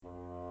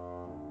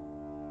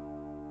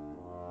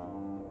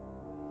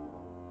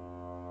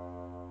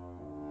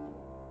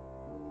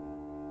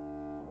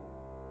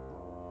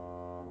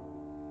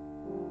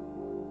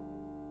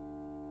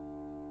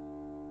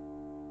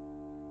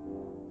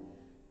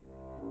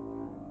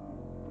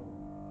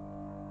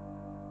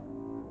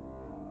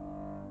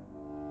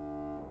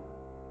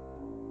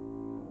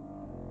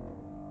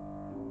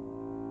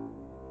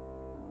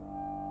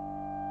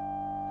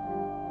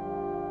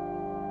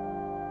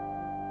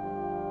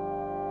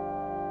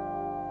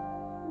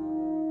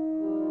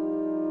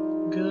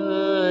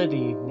Good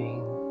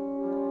evening.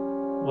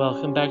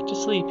 Welcome back to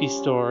Sleepy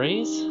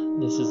Stories.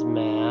 This is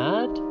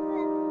Matt.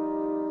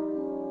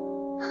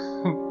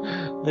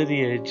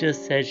 Lydia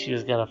just said she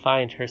was going to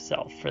find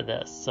herself for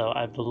this, so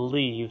I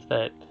believe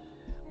that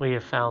we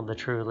have found the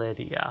true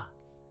Lydia.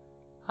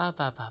 I'm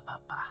tired.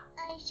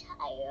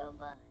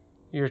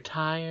 You're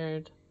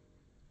tired?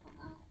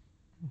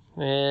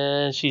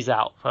 And she's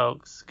out,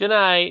 folks. Good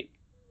night.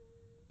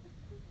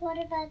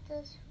 What about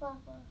this flower?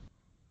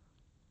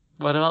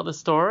 What about the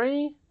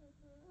story?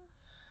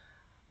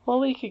 Well,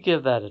 we could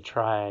give that a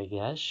try, I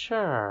guess.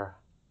 Sure.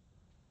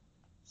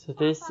 So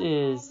this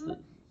is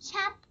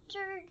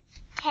Chapter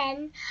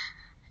 10,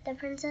 The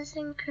Princess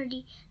and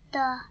Curdie,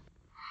 the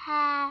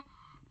head.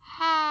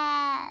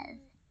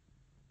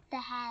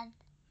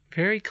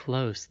 very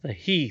close, the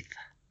heath.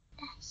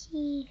 The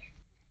heath.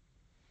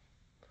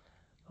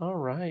 All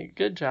right,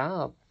 good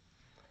job.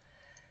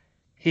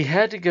 He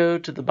had to go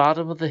to the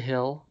bottom of the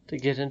hill to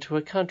get into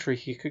a country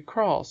he could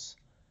cross,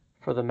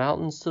 for the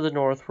mountains to the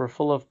north were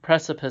full of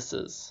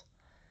precipices,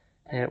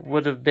 and it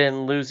would have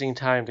been losing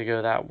time to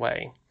go that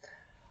way.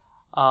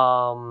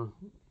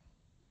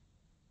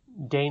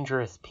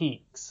 Dangerous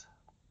peaks.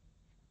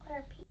 What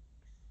are peaks?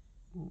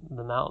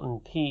 The mountain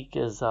peak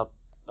is a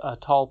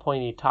tall,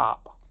 pointy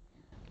top.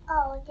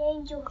 Oh,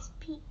 dangerous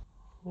peak.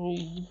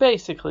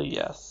 Basically,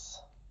 yes.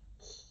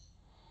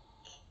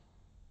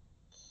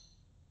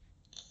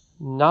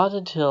 Not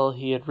until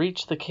he had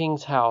reached the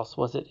king's house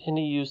was it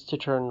any use to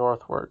turn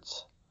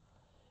northwards.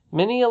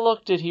 Many a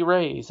look did he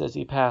raise as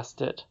he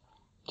passed it,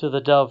 to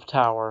the Dove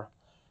Tower,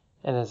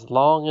 and as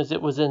long as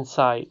it was in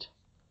sight,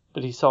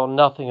 but he saw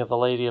nothing of the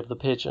Lady of the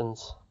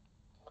Pigeons.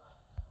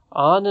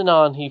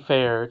 On he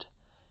fared,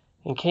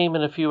 and came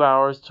in a few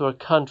hours to a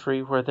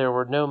country where there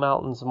were no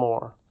mountains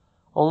more,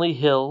 only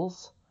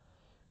hills,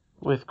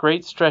 with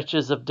great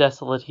stretches of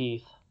desolate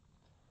heath.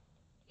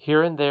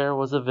 Here and there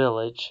was a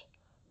village,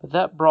 but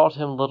that brought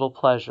him little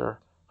pleasure,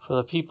 for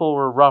the people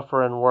were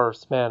rougher and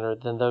worse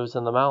mannered than those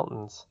in the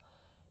mountains,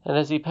 and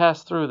as he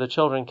passed through, the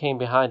children came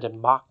behind and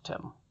mocked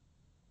him.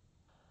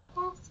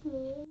 That's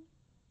me.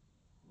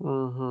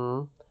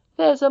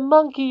 There's a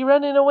monkey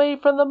running away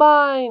from the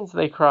mines,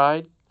 they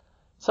cried.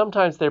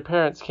 Sometimes their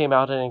parents came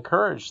out and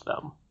encouraged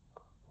them.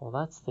 Well,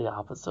 that's the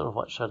opposite of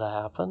what should have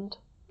happened.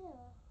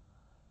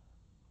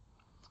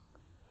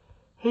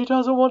 He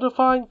doesn't want to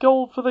find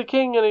gold for the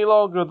king any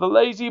longer, the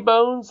lazy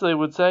bones, they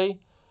would say.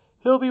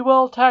 He'll be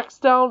well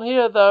taxed down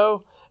here,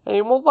 though, and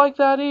he won't like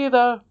that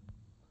either.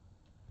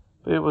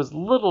 But it was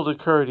little to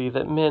Curdie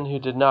that men who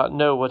did not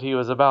know what he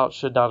was about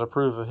should not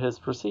approve of his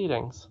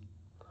proceedings.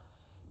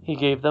 He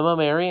gave them a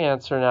merry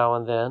answer now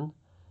and then,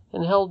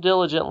 and held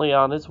diligently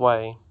on his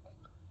way.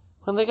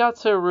 When they got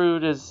so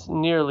rude as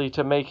nearly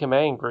to make him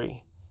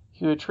angry,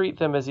 he would treat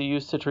them as he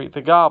used to treat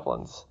the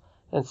goblins,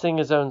 and sing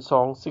his own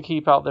songs to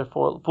keep out their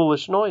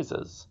foolish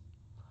noises.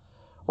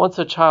 Once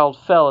a child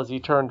fell as he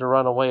turned to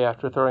run away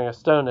after throwing a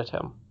stone at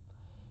him.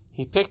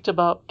 He picked him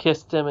up,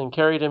 kissed him, and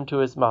carried him to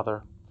his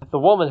mother. The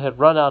woman had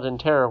run out in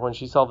terror when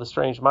she saw the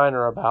strange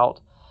miner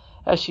about,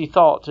 as she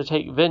thought, to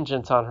take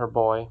vengeance on her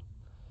boy.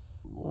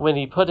 When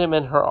he put him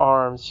in her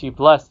arms, she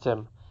blessed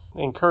him,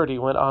 and Curdie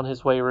went on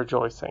his way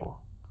rejoicing.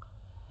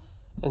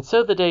 And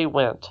so the day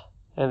went,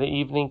 and the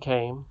evening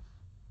came,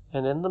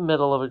 and in the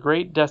middle of a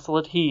great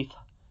desolate heath,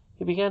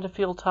 he began to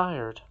feel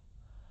tired,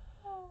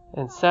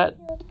 and sat...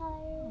 I feel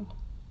tired.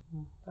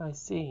 I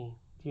see.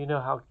 Do you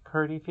know how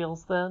Curdie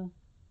feels then?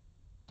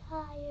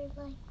 Tired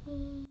like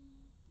me.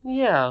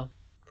 Yeah.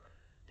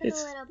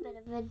 It's a little bit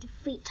of a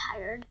defeat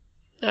tired.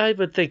 I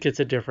would think it's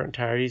a different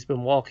tired. He's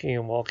been walking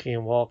and walking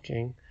and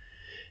walking,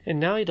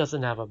 and now he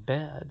doesn't have a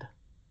bed.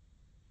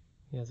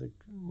 He has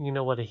you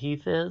know what a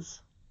heath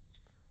is?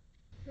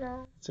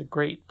 No. It's a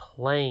great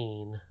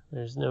plain.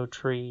 There's no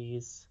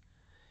trees.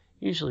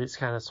 Usually it's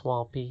kind of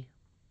swampy.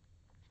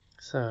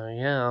 So,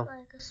 yeah.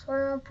 Like a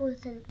swamp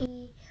with an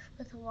E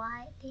with a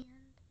Y at the end.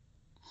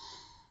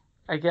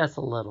 I guess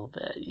a little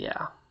bit,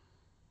 yeah.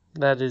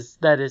 That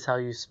is how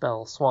you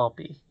spell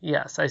swampy.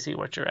 Yes, I see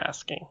what you're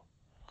asking.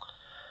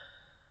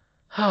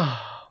 There are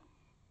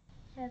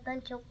a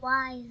bunch of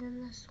Y's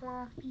in the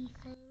swampy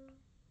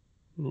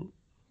thing.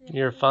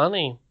 You're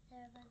funny.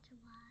 There are a bunch of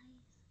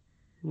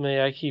Y's.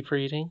 May I keep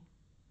reading?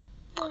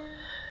 Yeah.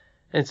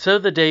 And so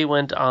the day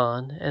went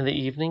on, and the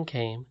evening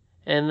came,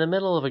 and in the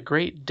middle of a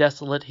great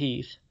desolate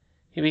heath,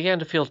 he began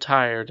to feel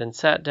tired, and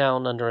sat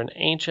down under an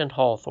ancient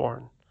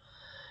hawthorn,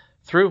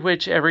 through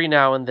which every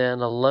now and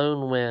then a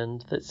lone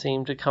wind that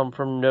seemed to come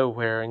from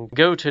nowhere and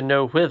go to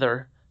no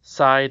whither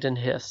sighed and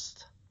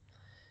hissed.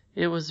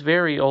 It was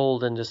very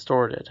old and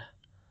distorted.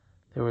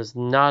 There was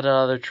not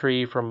another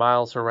tree for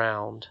miles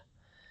around.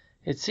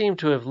 It seemed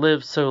to have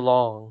lived so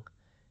long,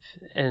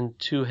 and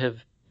to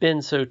have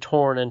been so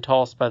torn and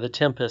tossed by the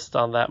tempest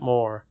on that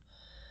moor,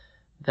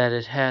 that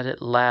it had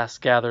at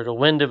last gathered a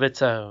wind of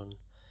its own,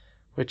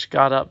 which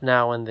got up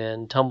now and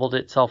then, tumbled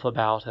itself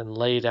about, and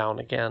lay down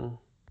again.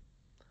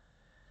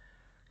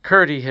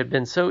 Curdie had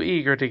been so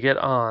eager to get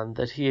on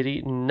that he had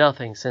eaten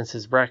nothing since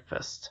his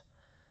breakfast,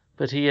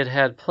 but he had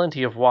had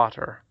plenty of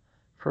water,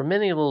 for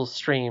many little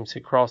streams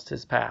had crossed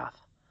his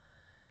path.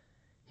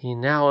 He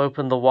now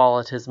opened the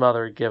wallet his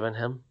mother had given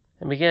him,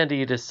 and began to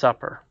eat his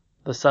supper.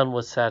 The sun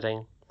was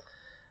setting.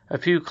 A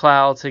few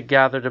clouds had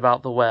gathered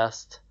about the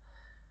west,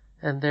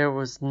 and there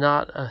was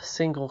not a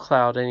single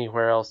cloud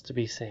anywhere else to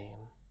be seen.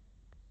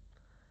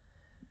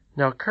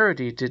 Now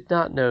Curdie did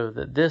not know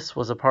that this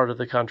was a part of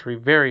the country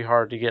very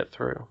hard to get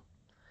through.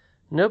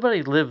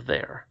 Nobody lived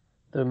there,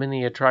 though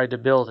many had tried to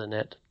build in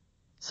it.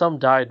 Some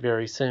died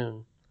very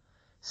soon.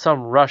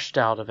 Some rushed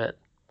out of it.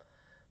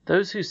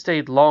 Those who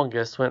stayed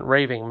longest went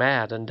raving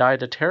mad and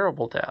died a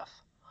terrible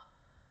death.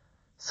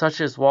 Such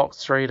as walked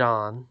straight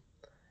on,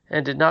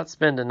 and did not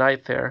spend a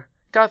night there,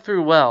 got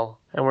through well,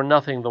 and were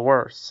nothing the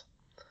worse.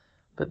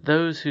 But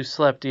those who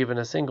slept even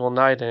a single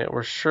night in it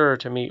were sure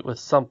to meet with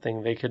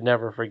something they could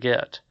never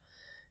forget,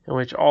 and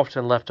which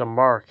often left a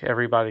mark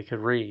everybody could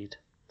read.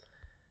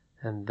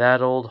 And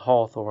that old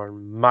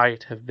hawthorn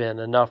might have been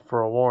enough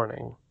for a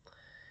warning.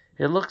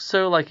 It looked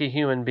so like a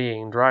human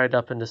being, dried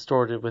up and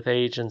distorted with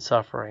age and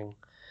suffering,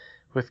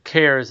 with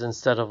cares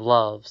instead of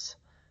loves,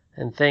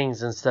 and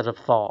things instead of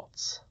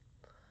thoughts.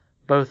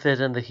 Both it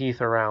and the heath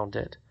around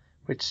it,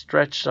 which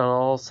stretched on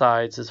all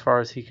sides as far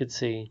as he could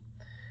see,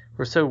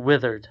 were so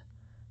withered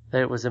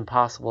that it was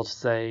impossible to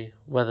say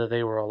whether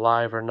they were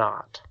alive or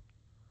not.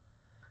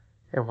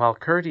 And while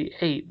Curdie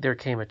ate, there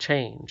came a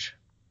change.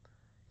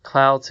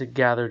 Clouds had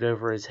gathered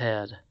over his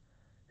head,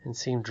 and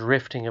seemed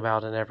drifting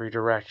about in every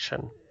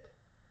direction,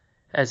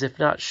 as if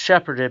not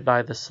shepherded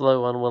by the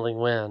slow, unwilling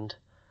wind,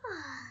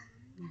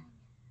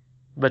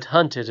 but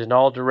hunted in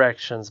all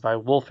directions by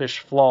wolfish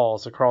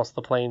flaws across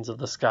the plains of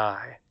the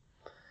sky.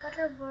 What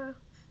are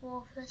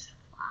wolfish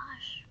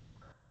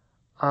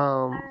flaws?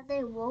 Are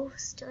they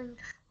wolves doing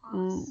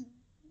flaws?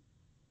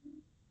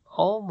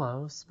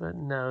 Almost, but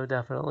no,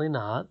 definitely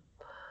not.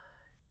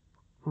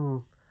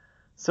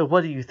 So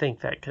what do you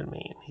think that could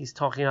mean? He's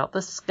talking about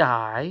the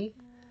sky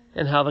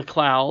and how the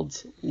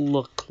clouds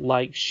look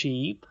like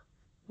sheep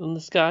in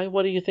the sky.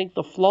 What do you think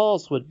the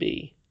flaws would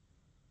be?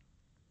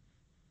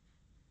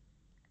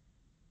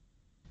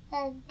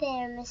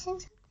 They're missing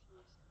something?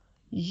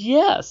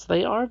 Yes,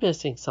 they are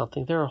missing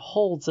something. There are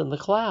holes in the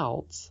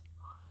clouds.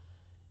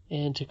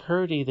 And to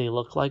Curdie, they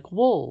look like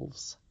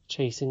wolves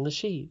chasing the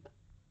sheep.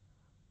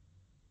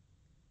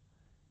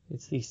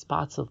 It's these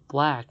spots of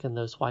black in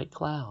those white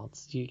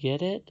clouds. Do you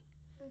get it?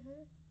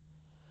 Mm-hmm.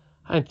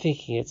 I'm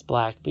thinking it's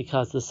black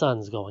because the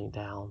sun's going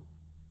down.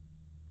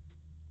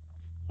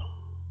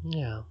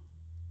 Yeah.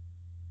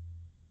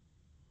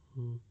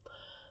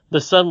 The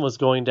sun was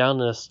going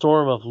down in a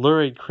storm of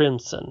lurid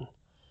crimson,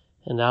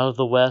 and out of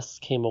the west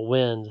came a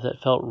wind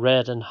that felt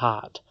red and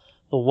hot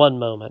the one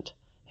moment,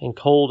 and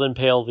cold and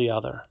pale the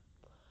other.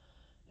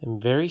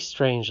 And very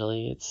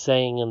strangely it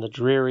sang in the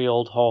dreary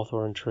old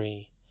hawthorn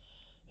tree,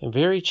 and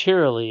very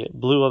cheerily it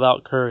blew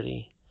about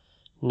Curdie,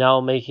 now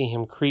making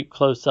him creep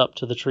close up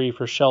to the tree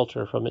for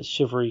shelter from its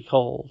shivery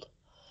cold,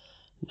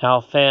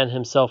 now fan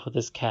himself with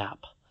his cap.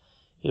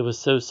 It was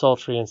so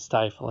sultry and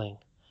stifling.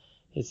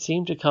 It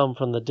seemed to come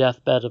from the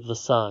deathbed of the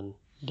sun,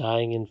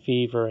 dying in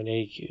fever and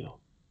ague.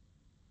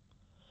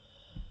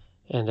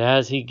 And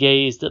as he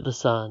gazed at the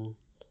sun,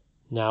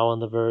 now on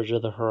the verge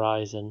of the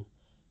horizon,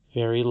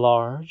 very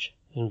large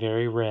and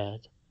very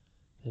red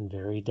and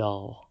very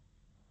dull,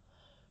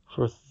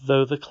 for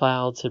though the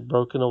clouds had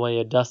broken away,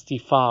 a dusty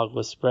fog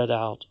was spread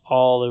out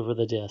all over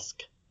the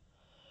disk.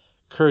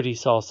 Curdie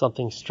saw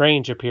something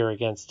strange appear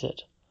against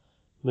it,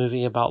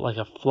 moving about like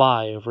a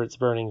fly over its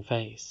burning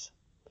face.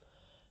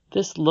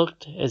 This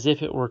looked as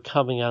if it were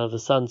coming out of the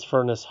sun's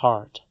furnace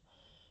heart,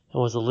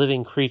 and was a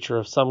living creature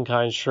of some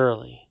kind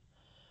surely,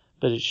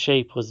 but its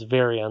shape was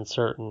very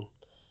uncertain,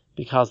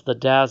 because the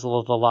dazzle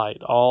of the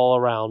light all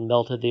around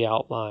melted the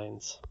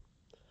outlines.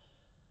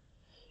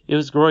 It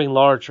was growing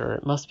larger.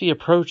 It must be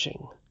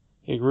approaching.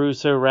 It grew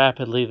so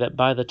rapidly that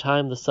by the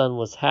time the sun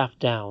was half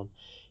down,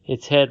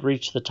 its head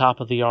reached the top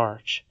of the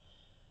arch,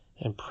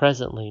 and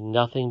presently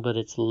nothing but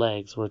its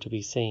legs were to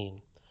be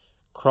seen,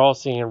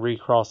 crossing and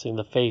recrossing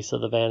the face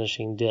of the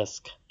vanishing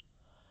disk.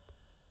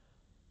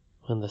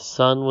 When the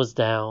sun was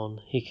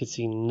down, he could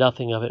see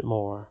nothing of it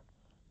more,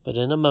 but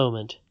in a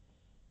moment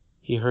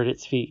he heard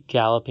its feet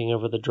galloping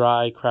over the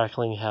dry,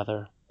 crackling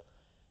heather,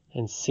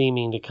 and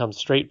seeming to come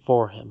straight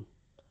for him.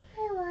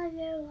 I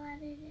wonder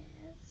what it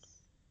is.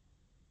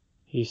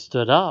 He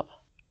stood up,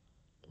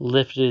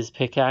 lifted his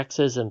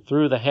pickaxes, and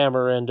threw the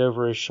hammer end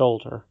over his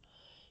shoulder.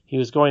 He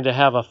was going to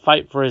have a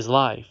fight for his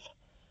life.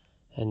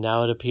 And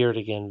now it appeared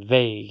again,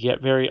 vague,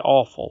 yet very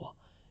awful,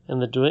 in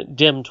the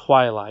dim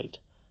twilight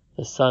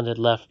the sun had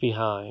left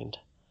behind.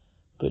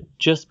 But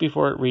just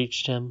before it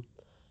reached him,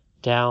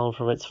 down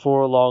from its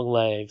 4 long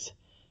legs,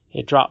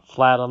 it dropped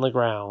flat on the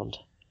ground,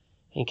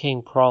 and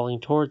came crawling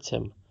towards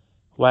him,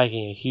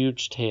 wagging a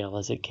huge tail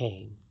as it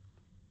came.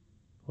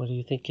 What do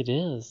you think it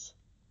is?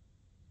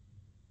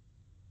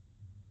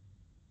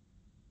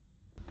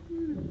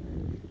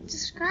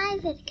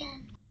 Describe it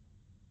again.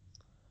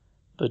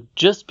 But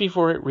just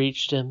before it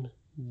reached him,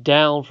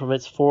 down from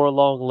its 4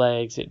 long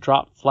legs, it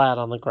dropped flat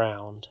on the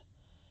ground,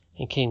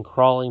 and came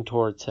crawling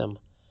towards him,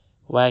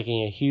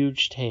 wagging a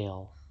huge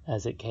tail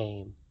as it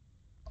came.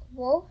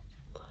 Wolf?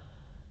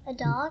 A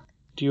dog?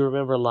 Do you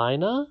remember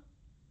Lina?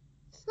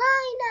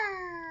 Lina!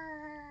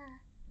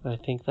 I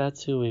think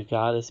that's who we've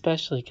got,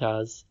 especially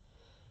because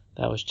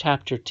that was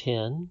Chapter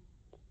 10,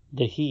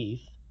 The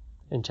Heath,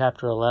 and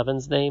Chapter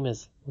 11's name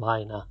is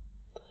Lina.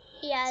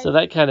 Yeah. So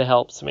that kind of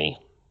helps me.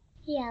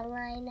 Yeah,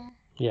 Lina.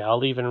 Yeah,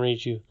 I'll even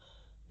read you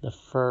the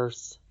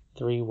first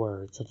 3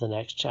 words of the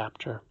next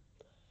chapter.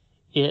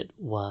 It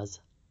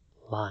was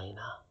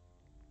Lina.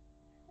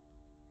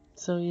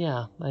 So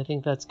yeah, I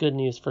think that's good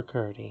news for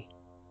Curdy.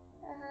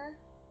 Uh-huh.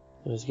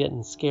 It was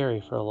getting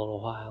scary for a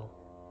little while.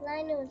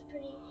 Lina was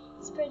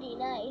pretty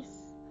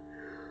nice.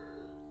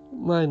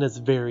 Lina's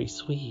very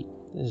sweet,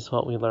 is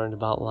what we learned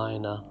about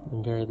Lina,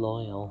 and very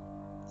loyal.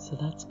 So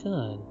that's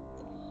good.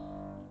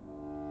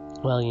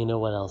 Well, you know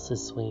what else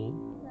is sweet?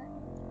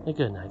 A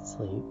good night's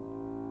sleep.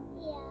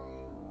 Yeah.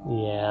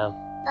 Yeah.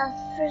 But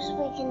first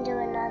we can do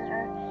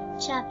another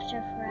chapter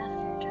for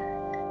After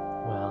Dark.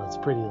 Well, it's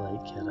pretty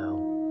late,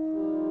 kiddo.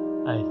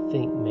 I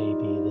think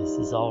maybe this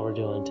is all we're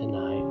doing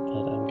tonight,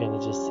 but I'm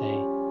gonna just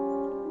say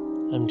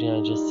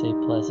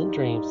pleasant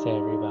dreams to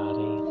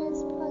everybody.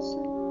 Yes,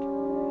 pleasant dreams.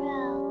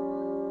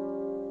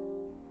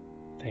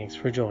 Thanks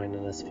for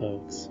joining us,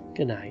 folks.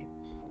 Good night.